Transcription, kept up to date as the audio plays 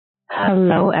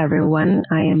Hello, everyone.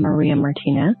 I am Maria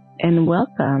Martinez, and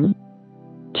welcome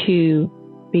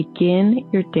to Begin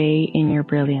Your Day in Your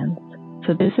Brilliance.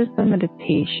 So this is a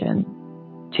meditation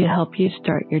to help you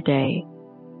start your day.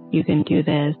 You can do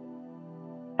this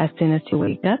as soon as you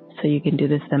wake up, so you can do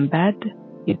this in bed.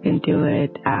 You can do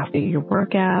it after your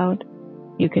workout.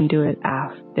 You can do it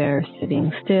after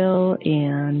sitting still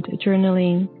and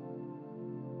journaling.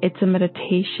 It's a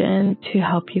meditation to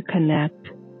help you connect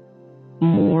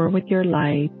more with your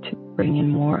light, bring in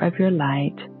more of your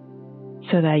light,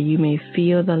 so that you may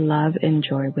feel the love and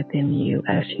joy within you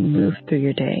as you move through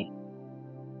your day.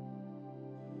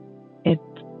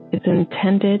 It's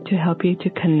intended to help you to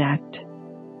connect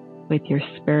with your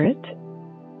spirit,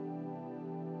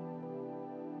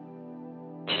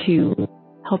 to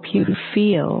help you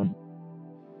feel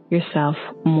yourself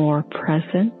more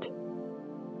present,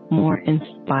 more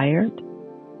inspired,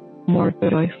 more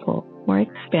joyful, more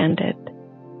expanded,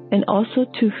 and also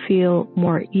to feel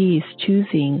more ease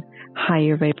choosing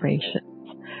higher vibrations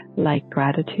like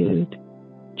gratitude,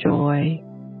 joy,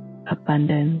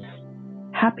 abundance,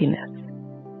 happiness.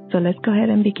 So let's go ahead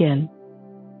and begin.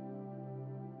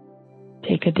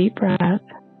 Take a deep breath.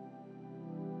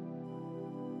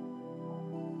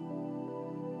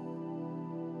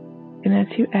 And as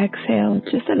you exhale,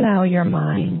 just allow your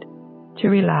mind to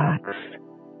relax.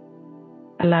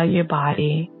 Allow your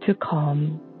body to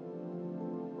calm.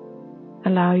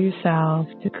 Allow yourself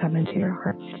to come into your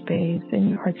heart space and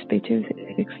your heart space to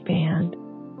expand.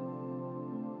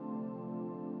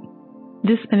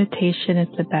 This meditation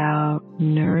is about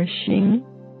nourishing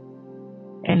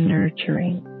and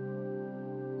nurturing.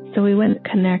 So we want to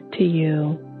connect to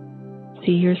you.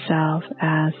 See yourself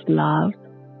as love.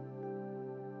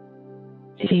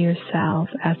 See yourself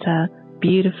as a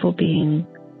beautiful being.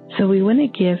 So we want to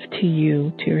give to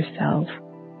you, to yourself,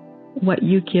 what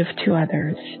you give to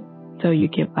others. So you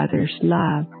give others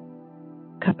love,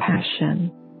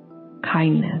 compassion,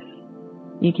 kindness.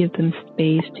 You give them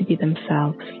space to be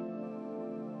themselves.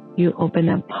 You open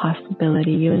up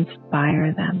possibility. You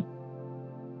inspire them.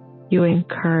 You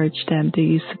encourage them.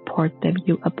 You support them.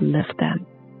 You uplift them.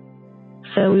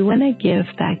 So we want to give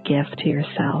that gift to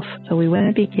yourself. So we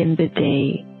want to begin the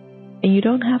day. And you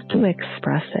don't have to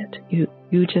express it.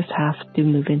 You just have to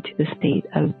move into the state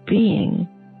of being.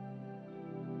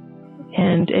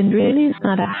 And really it's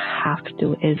not a have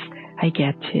to, it's I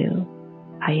get to,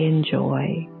 I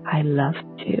enjoy, I love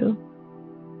to.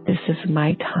 This is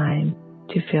my time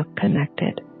to feel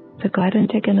connected. So go ahead and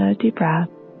take another deep breath.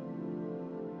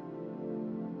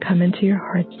 Come into your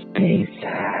heart space,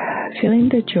 feeling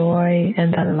the joy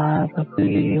and the love of who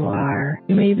you are.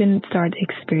 You may even start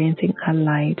experiencing a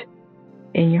light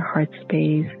in your heart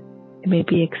space. It may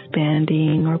be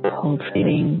expanding or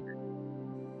pulsating.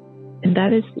 And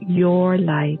that is your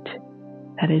light.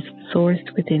 That is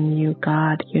sourced within you,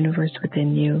 God, universe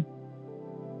within you.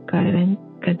 Go ahead and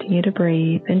continue to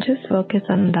breathe and just focus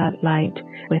on that light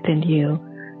within you.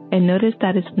 And notice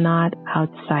that it's not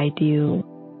outside you.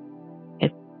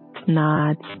 It's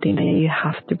not something that you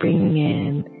have to bring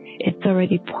in. It's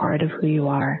already part of who you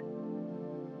are.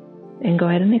 And go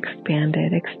ahead and expand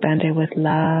it. Expand it with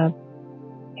love.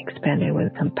 Expand it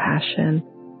with compassion.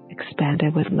 Expand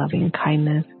it with loving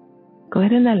kindness. Go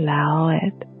ahead and allow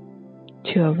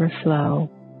it to overflow.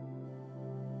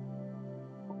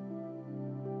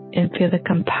 And feel the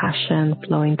compassion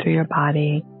flowing through your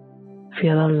body.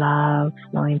 Feel the love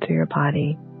flowing through your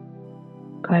body.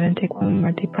 Go ahead and take one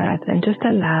more deep breath and just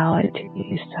allow it to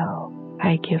be so.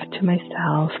 I give to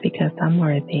myself because I'm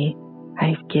worthy.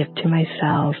 I give to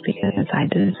myself because I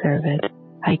deserve it.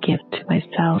 I give to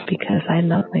myself because I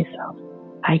love myself.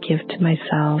 I give to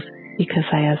myself because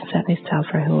I accept myself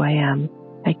for who I am.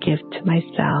 I give to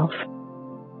myself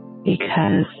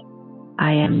because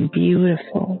I am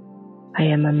beautiful. I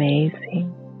am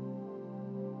amazing.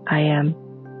 I am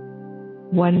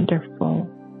wonderful.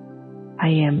 I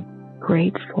am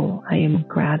grateful. I am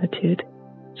gratitude.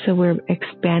 So we're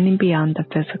expanding beyond the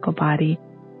physical body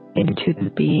into the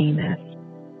beingness.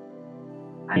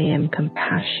 I am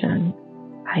compassion.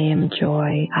 I am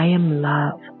joy. I am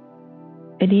love.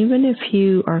 And even if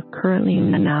you are currently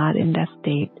not in that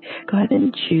state, go ahead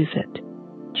and choose it.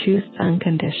 Choose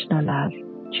unconditional love.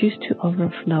 Choose to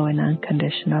overflow in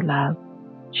unconditional love.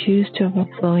 Choose to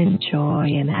overflow in joy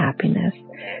and happiness.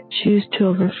 Choose to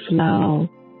overflow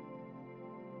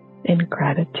in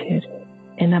gratitude,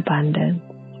 in abundance,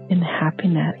 in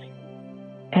happiness.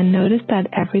 And notice that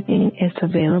everything is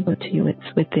available to you.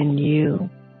 It's within you.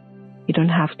 You don't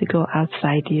have to go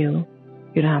outside you.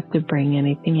 You don't have to bring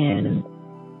anything in,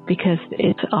 because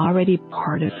it's already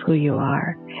part of who you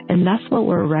are. And that's what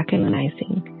we're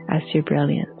recognizing as your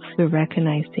brilliance. We're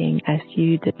recognizing as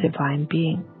you, the divine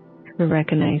being. We're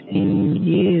recognizing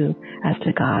you as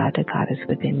the goddess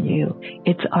within you.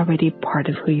 It's already part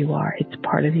of who you are. It's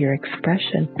part of your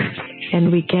expression.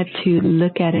 And we get to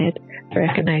look at it,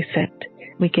 recognize it.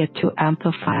 We get to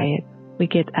amplify it. We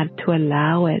get to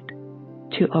allow it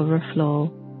to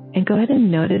overflow. And go ahead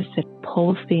and notice it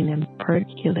pulsing and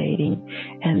percolating,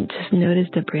 and just notice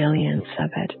the brilliance of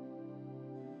it.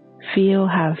 Feel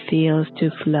how it feels to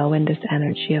flow in this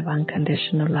energy of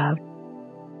unconditional love.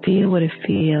 Feel what it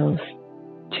feels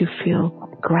to feel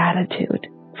gratitude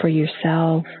for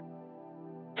yourself,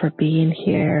 for being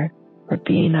here, for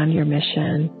being on your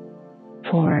mission,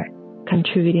 for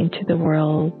contributing to the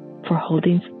world, for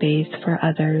holding space for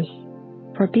others,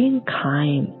 for being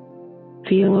kind.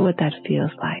 Feel what that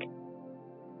feels like.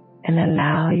 And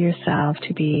allow yourself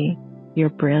to be your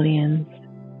brilliance,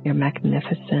 your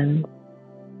magnificence.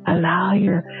 Allow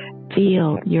your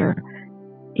field, your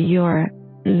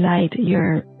light,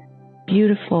 your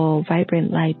beautiful,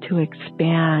 vibrant light to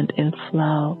expand and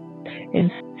flow.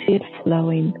 And see it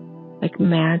flowing like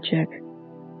magic,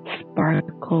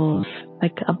 sparkles,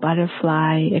 like a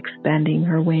butterfly expanding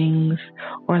her wings,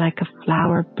 or like a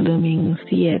flower blooming.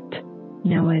 See it,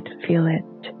 know it, feel it.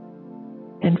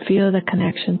 And feel the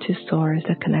connection to source,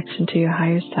 the connection to your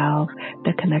higher self,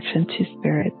 the connection to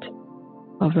spirit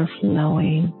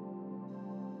overflowing.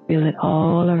 Feel it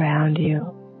all around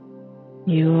you.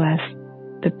 You as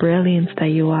the brilliance that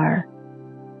you are.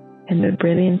 And the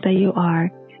brilliance that you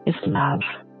are is love.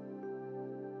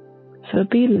 So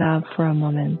be love for a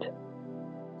moment.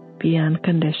 Be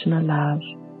unconditional love.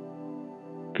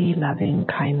 Be loving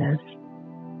kindness.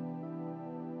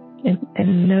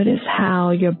 And notice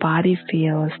how your body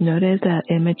feels. Notice the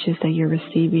images that you're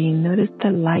receiving. Notice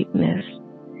the lightness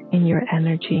in your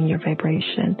energy, in your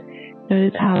vibration.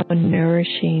 Notice how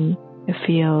nourishing it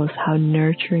feels, how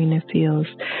nurturing it feels.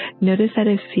 Notice that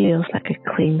it feels like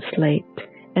a clean slate.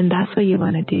 And that's what you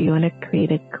want to do. You want to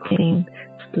create a clean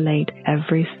slate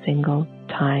every single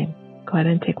time. Go ahead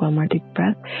and take one more deep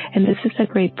breath. And this is a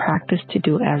great practice to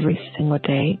do every single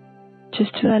day,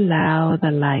 just to allow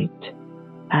the light,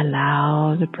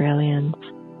 allow the brilliance,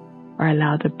 or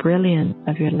allow the brilliance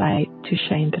of your light to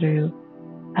shine through.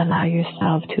 Allow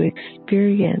yourself to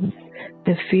experience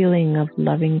the feeling of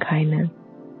loving kindness,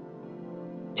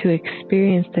 to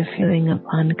experience the feeling of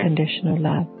unconditional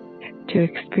love, to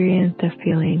experience the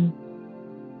feeling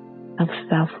of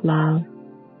self-love,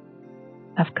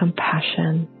 of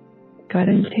compassion. Go ahead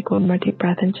and take one more deep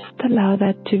breath and just allow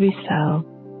that to be so.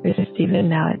 Receive it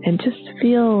now and just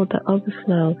feel the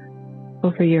overflow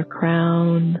over your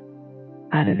crown,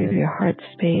 out of your heart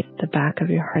space, the back of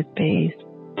your heart space,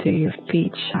 to your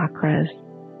feet chakras.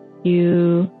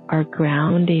 You are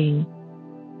grounding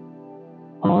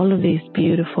all of these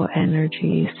beautiful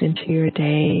energies into your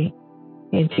day,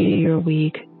 into your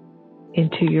week,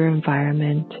 into your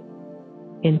environment,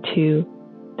 into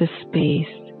the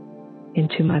space,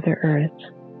 into Mother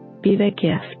Earth. Be the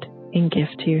gift and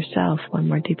gift to yourself. One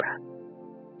more deep breath.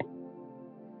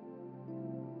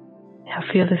 Now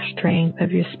feel the strength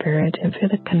of your spirit and feel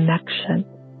the connection,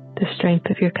 the strength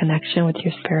of your connection with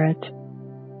your spirit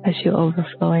as you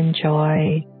overflow in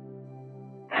joy,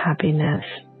 happiness,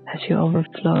 as you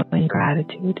overflow in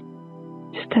gratitude.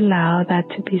 Just allow that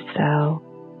to be so.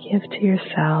 Give to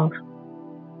yourself.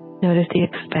 Notice the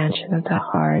expansion of the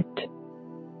heart.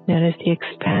 Notice the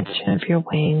expansion of your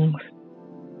wings.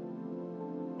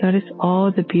 Notice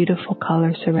all the beautiful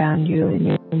colors around you in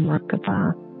your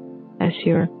Merkaba as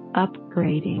you're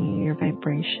upgrading your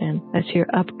vibration, as you're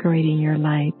upgrading your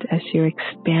light, as you're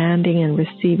expanding and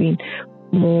receiving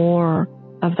more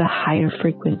of the higher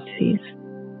frequencies.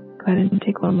 Go ahead and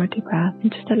take one more deep breath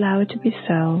and just allow it to be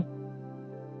so.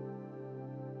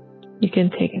 You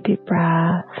can take a deep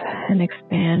breath and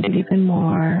expand it even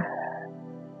more.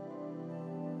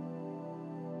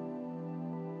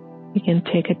 You can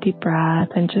take a deep breath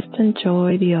and just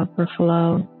enjoy the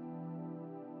overflow,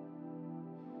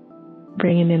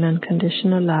 bringing in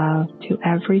unconditional love to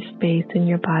every space in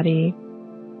your body,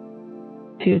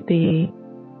 to the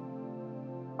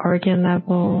organ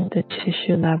level, the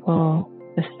tissue level,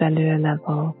 the cellular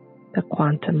level, the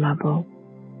quantum level.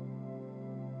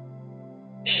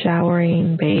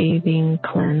 Showering, bathing,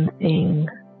 cleansing,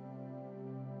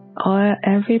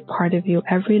 every part of you,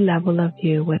 every level of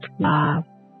you with love,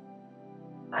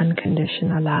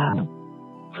 unconditional love,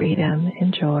 freedom,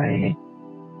 and joy.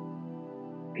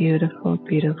 Beautiful,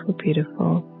 beautiful,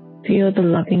 beautiful. Feel the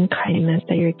loving kindness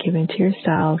that you're giving to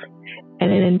yourself,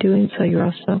 and in doing so, you're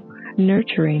also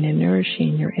nurturing and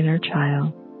nourishing your inner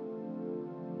child,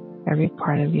 every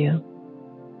part of you.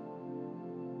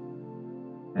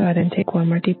 Go ahead and take one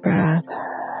more deep breath.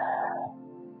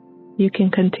 You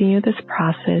can continue this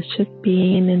process just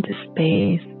being in the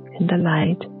space, in the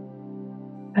light,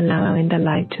 allowing the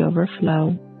light to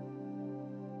overflow.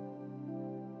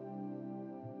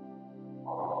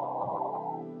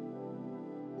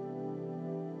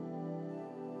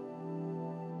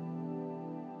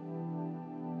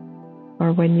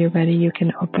 Or when you're ready, you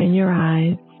can open your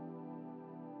eyes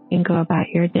and go about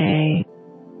your day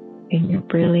in your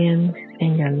brilliance,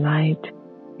 in your light,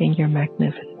 in your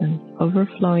magnificence,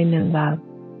 overflowing in love,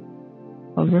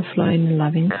 overflowing in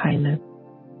loving kindness,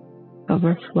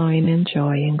 overflowing in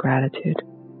joy and gratitude.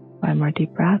 One more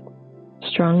deep breath.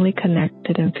 Strongly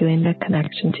connected and feeling that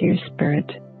connection to your spirit,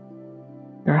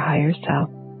 your higher self,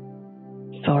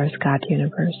 Source, God,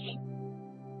 Universe.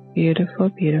 Beautiful,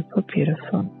 beautiful,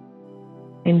 beautiful.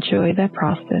 Enjoy that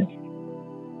process.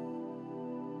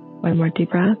 One more deep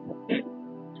breath.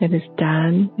 It is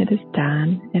done, it is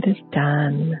done, it is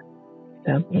done.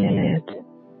 So be it.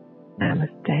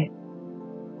 Namaste.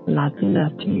 Lots of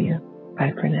love to you.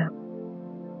 Bye for now.